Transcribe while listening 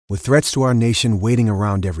With threats to our nation waiting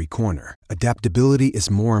around every corner, adaptability is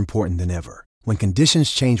more important than ever. When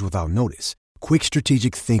conditions change without notice, quick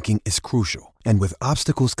strategic thinking is crucial. And with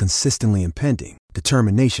obstacles consistently impending,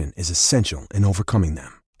 determination is essential in overcoming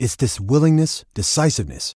them. It's this willingness,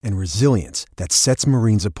 decisiveness, and resilience that sets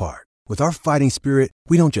Marines apart. With our fighting spirit,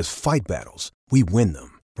 we don't just fight battles, we win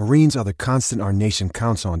them. Marines are the constant our nation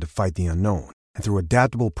counts on to fight the unknown. And through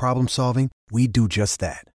adaptable problem solving, we do just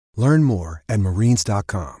that. Learn more at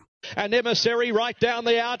marines.com. And Emissary right down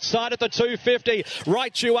the outside at the 250.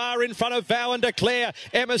 Right you are in front of Vow and Declare.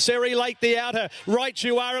 Emissary late the outer. Right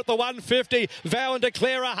you are at the 150. Vow and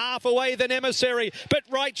Declare are half away than Emissary. But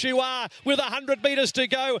right you are with 100 metres to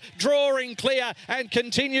go. Drawing clear and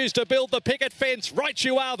continues to build the picket fence. Right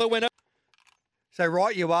you are the winner. So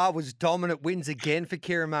Right You Are was dominant, wins again for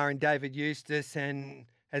Ciaron Maher and David Eustace, and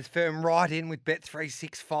has firmed right in with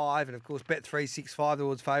Bet365. And of course, Bet365, the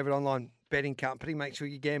world's favourite online betting company. Make sure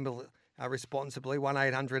you gamble responsibly.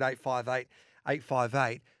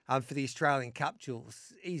 1-800-858-858. For the Australian Cup,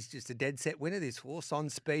 Jules, he's just a dead set winner, this horse. On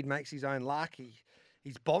speed, makes his own luck.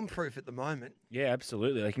 He's bomb-proof at the moment. Yeah,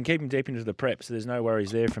 absolutely. They can keep him deep into the prep, so there's no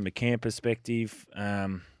worries there from a camp perspective.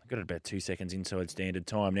 Got it about 2 seconds inside standard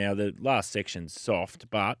time. Now, the last section's soft,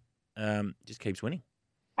 but just keeps winning.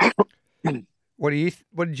 What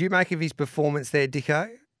did you make of his performance there,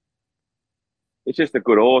 Dicko? It's just a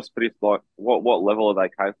good horse, but it's like, what level are they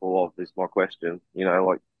capable of is my question. You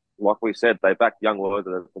know, like we said, they backed Young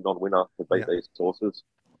Werther, the non-winner, to beat these horses.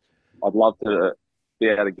 I'd love to be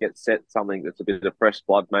able to get set something that's a bit of fresh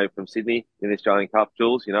blood maybe from Sydney in the Australian Cup,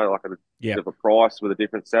 Jules, you know, like a bit of a price with a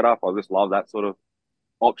different setup. I just love that sort of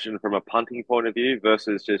option from a punting point of view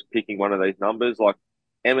versus just picking one of these numbers. Like,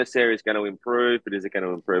 Emissary is going to improve, but is it going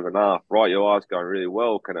to improve enough? Right, your eye's going really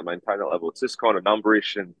well. Can it maintain that level? It's just kind of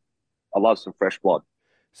numberish, and I love some fresh blood.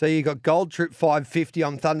 So you got Gold Trip $5.50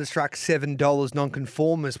 on Thunderstruck $7.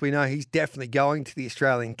 Nonconformist, we know he's definitely going to the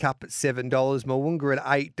Australian Cup at $7. Mo'unga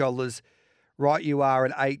at $8. Right You Are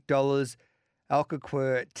at $8.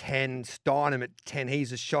 Alcaquer at 10. Steinem at 10.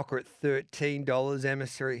 He's a shocker at $13.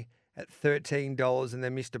 Emissary at $13, and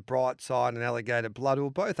then Mr. Brightside and Alligator Blood, who are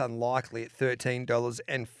both unlikely at $13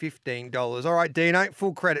 and $15. All right, Dino,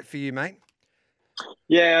 full credit for you, mate.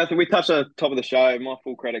 Yeah, I think we touched on the top of the show. My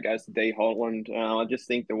full credit goes to D. Holland. I just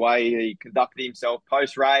think the way he conducted himself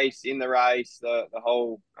post-race, in the race, the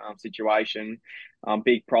whole situation,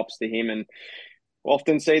 big props to him. And we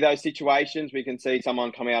often see those situations. We can see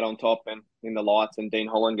someone come out on top and in the lights, and Dean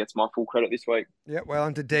Holland gets my full credit this week. Yeah, well,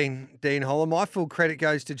 on to Dean Holland. My full credit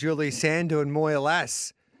goes to Julia Sandu and Moya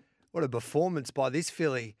Lass. What a performance by this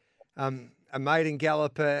filly. A maiden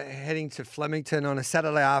galloper heading to Flemington on a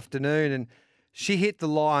Saturday afternoon, and she hit the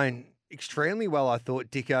line extremely well, I thought,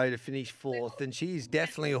 Dicko, to finish fourth. And she is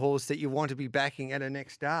definitely a horse that you want to be backing at her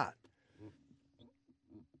next start.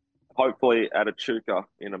 Hopefully at a Chuka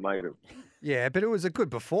in a maiden. Yeah, but it was a good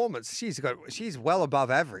performance. She's well above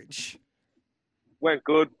average. Went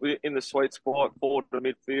good in the sweet spot, forward to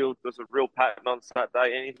midfield. There's a real pattern on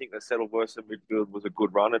Saturday. Anything that settled worse than midfield was a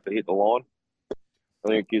good run if it hit the line. I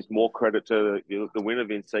think it gives more credit to the win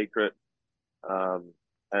of In Secret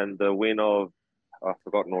and the win of, I've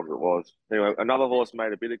forgotten what it was. Anyway, another horse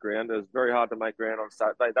made a bit of ground. It was very hard to make ground on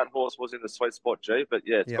Saturday. That horse was in the sweet spot, G, but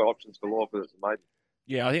yeah, it's got options galore because it's a maiden.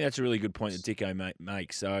 Yeah, I think that's a really good point that Dicko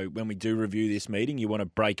makes. So when we do review this meeting, you want to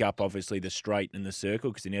break up, obviously, the straight and the circle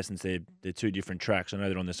because, in essence, they're two different tracks. I know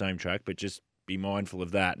they're on the same track, but just be mindful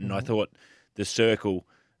of that. And I thought the circle,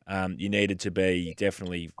 you needed to be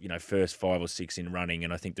definitely, first 5 or 6 in running,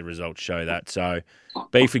 and I think the results show that. So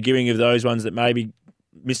be forgiving of those ones that maybe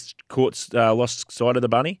lost sight of the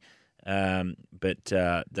bunny. But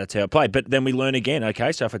that's how it played. But then we learn again,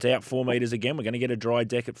 okay, so if it's out 4 metres again, we're going to get a dry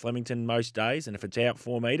deck at Flemington most days. And if it's out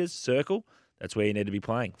 4 metres, circle, that's where you need to be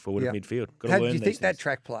playing, forward of midfield. How do you think that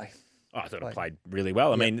track play? I thought it played really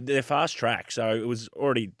well. I mean, they're fast track, so it was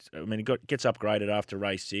already, it gets upgraded after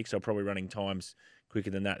race 6. So probably running times quicker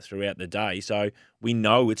than that throughout the day. So we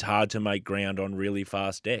know it's hard to make ground on really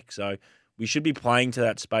fast deck. So we should be playing to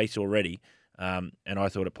that space already. And I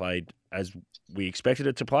thought it played as we expected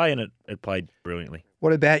it to play, and it played brilliantly.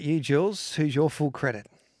 What about you, Jules? Who's your full credit?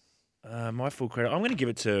 My full credit, I'm going to give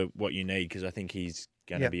it to What You Need because I think he's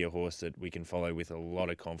going to be a horse that we can follow with a lot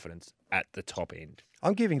of confidence at the top end.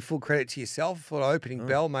 I'm giving full credit to yourself. I thought Opening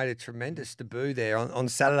Bell made a tremendous debut there on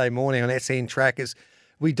Saturday morning on SEN Track as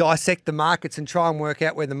we dissect the markets and try and work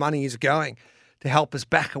out where the money is going to help us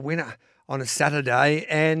back a winner on a Saturday.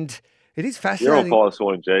 And it is fascinating. You're on fire this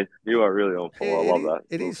morning, G. You are really on fire. I love that.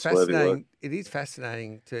 It is fascinating. It is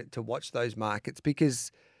fascinating to watch those markets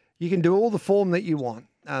because you can do all the form that you want.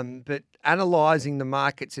 But analysing the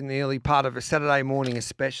markets in the early part of a Saturday morning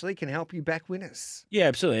especially can help you back winners. Yeah,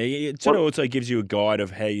 absolutely. It sort of also gives you a guide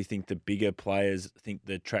of how you think the bigger players think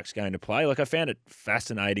the track's going to play. Like, I found it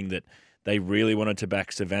fascinating that they really wanted to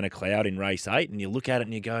back Savannah Cloud in race 8, and you look at it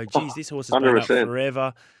and you go, geez, this horse has been up 100%.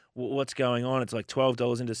 forever. What's going on? It's like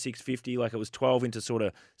 $12 into $6.50. Like, it was 12 into sort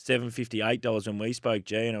of $7.50, $8 when we spoke,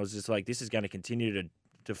 G, and I was just like, this is going to continue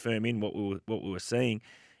to firm in what we were seeing.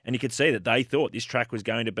 And you could see that they thought this track was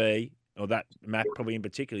going to be, or that map probably in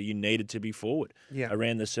particular, you needed to be forward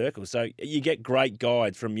around the circle. So you get great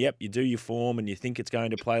guides from, you do your form and you think it's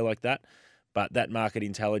going to play like that. But that market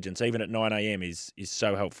intelligence, even at 9 a.m, is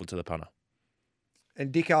so helpful to the punter.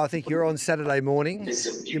 And Dicko, I think you're on Saturday morning.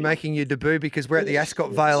 You're making your debut because we're at the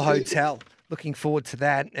Ascot Vale Hotel. Looking forward to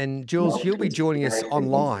that. And Jules, you'll be joining us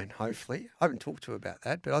online, hopefully. I haven't talked to her about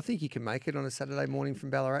that, but I think you can make it on a Saturday morning from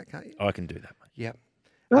Ballarat, can't you? I can do that, mate. Yeah.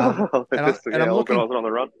 I'm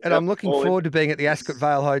looking forward to being at the Ascot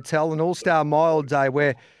Vale Hotel, an All-Star Mile Day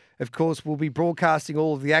where, of course, we'll be broadcasting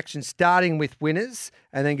all of the action, starting with winners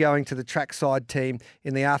and then going to the trackside team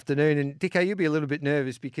in the afternoon. And Dicko, you'll be a little bit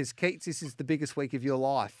nervous because, Keats, this is the biggest week of your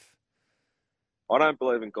life. I don't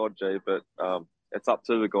believe in God, G, but it's up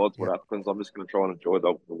to the gods what happens. I'm just going to try and enjoy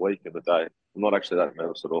the week and the day. I'm not actually that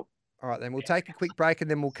nervous at all. All right, then we'll take a quick break and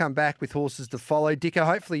then we'll come back with horses to follow. Dicko,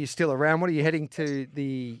 hopefully you're still around. What are you heading to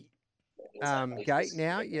the gate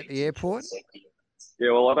now? You at the airport?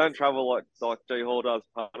 Yeah, well, I don't travel like G Hall does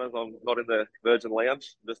punters. I'm not in the Virgin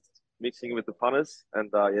Lounge, just mixing with the punters and,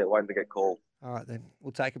 waiting to get called. All right, then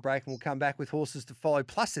we'll take a break and we'll come back with horses to follow.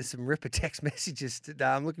 Plus, there's some ripper text messages today.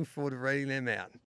 I'm looking forward to reading them out.